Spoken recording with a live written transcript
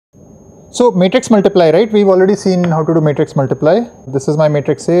So matrix multiply, right? We've already seen how to do matrix multiply. This is my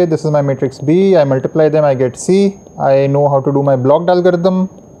matrix A, this is my matrix B. I multiply them, I get C. I know how to do my blocked algorithm,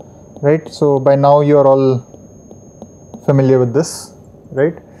 right? So by now you're all familiar with this,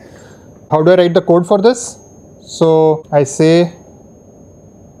 right? How do I write the code for this? So I say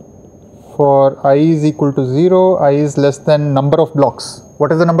for I is equal to 0, I is less than number of blocks.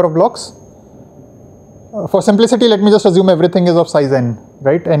 What is the number of blocks? For simplicity, let me just assume everything is of size n,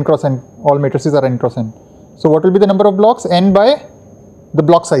 right? N cross n, all matrices are n cross n. So what will be the number of blocks? N by the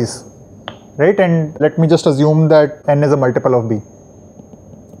block size, right? And let me just assume that n is a multiple of b.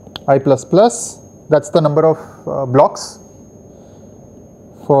 I plus plus, that's the number of blocks.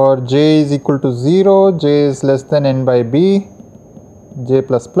 For j is equal to 0, j is less than n by b, j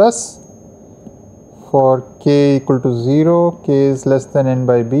plus plus. For k equal to 0, k is less than n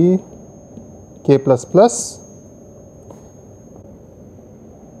by b, k plus plus.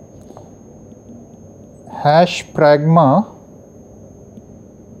 Hash pragma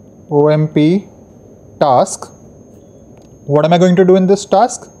OMP task. What am I going to do in this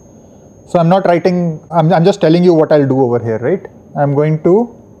task? So I'm not writing, I'm just telling you what I'll do over here, right? I'm going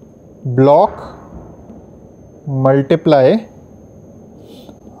to block multiply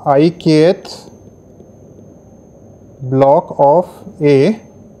ikth block of A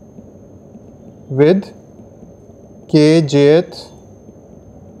with kjth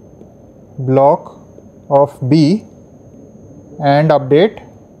block of B and update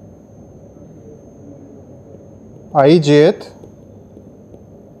ijth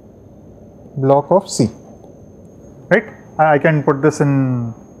block of C, right? I can put this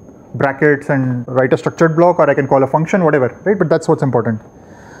in brackets and write a structured block, or I can call a function, whatever, right? But that's what's important.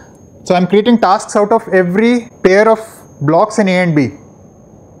 So I'm creating tasks out of every pair of blocks in A and B,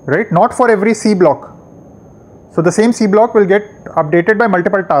 right? Not for every C block. So the same C block will get updated by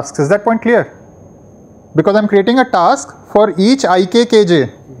multiple tasks. Is that point clear? Because I'm creating a task for each ik kj.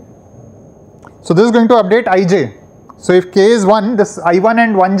 So this is going to update ij. So if k is 1, this I1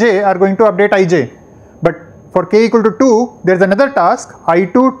 and 1j are going to update ij. But for k equal to 2, there is another task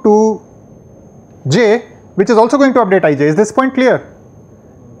I2 to j, which is also going to update ij. Is this point clear?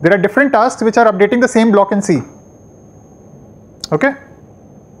 There are different tasks which are updating the same block in C. Okay?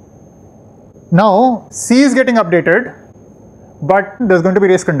 Now C is getting updated, but there's going to be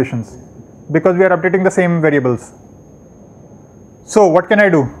race conditions because we are updating the same variables. So what can I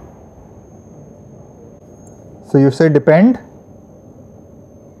do? So you say depend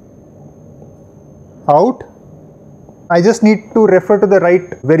out. I just need to refer to the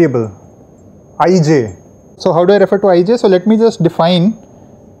right variable, ij. So how do I refer to ij? So let me just define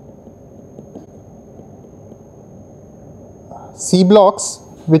C blocks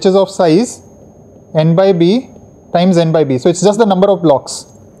which is of size n by b times n by b. So it's just the number of blocks.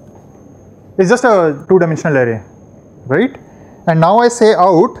 It's just a two-dimensional array, right? And now I say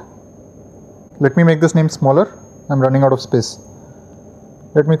out. Let me make this name smaller. I'm running out of space.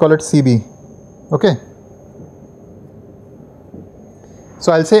 Let me call it CB. Okay.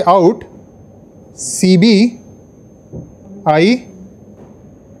 So I'll say out CB I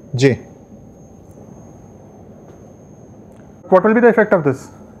J. What will be the effect of this?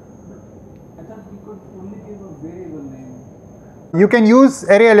 I thought we could only give a variable name. You can use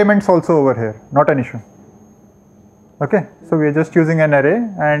array elements also over here, not an issue. Okay, so we are just using an array,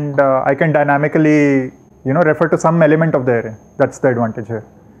 and I can dynamically, refer to some element of the array. That's the advantage here.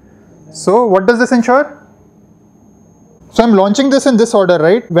 So what does this ensure? So I'm launching this in this order,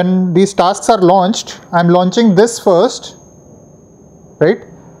 right? When these tasks are launched, I'm launching this first, right?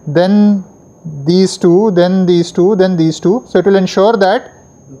 Then these two, then these two, then these two. So it will ensure that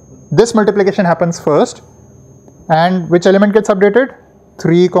this multiplication happens first. And which element gets updated?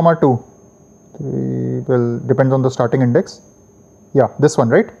 3, 2. 3 will depends on the starting index. Yeah, this one,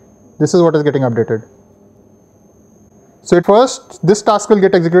 right? This is what is getting updated. So at first this task will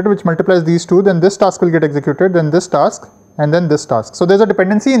get executed, which multiplies these two, then this task will get executed, then this task, and then this task. So there's a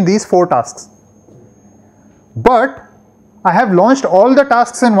dependency in these 4 tasks. But I have launched all the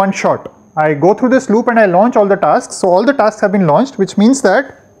tasks in one shot. I go through this loop and I launch all the tasks. So all the tasks have been launched, which means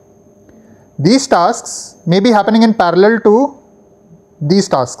that these tasks may be happening in parallel to these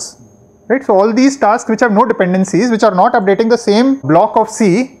tasks, right? So all these tasks which have no dependencies, which are not updating the same block of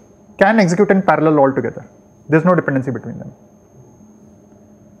C, can execute in parallel altogether. There's no dependency between them.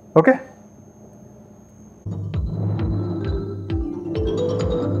 Okay?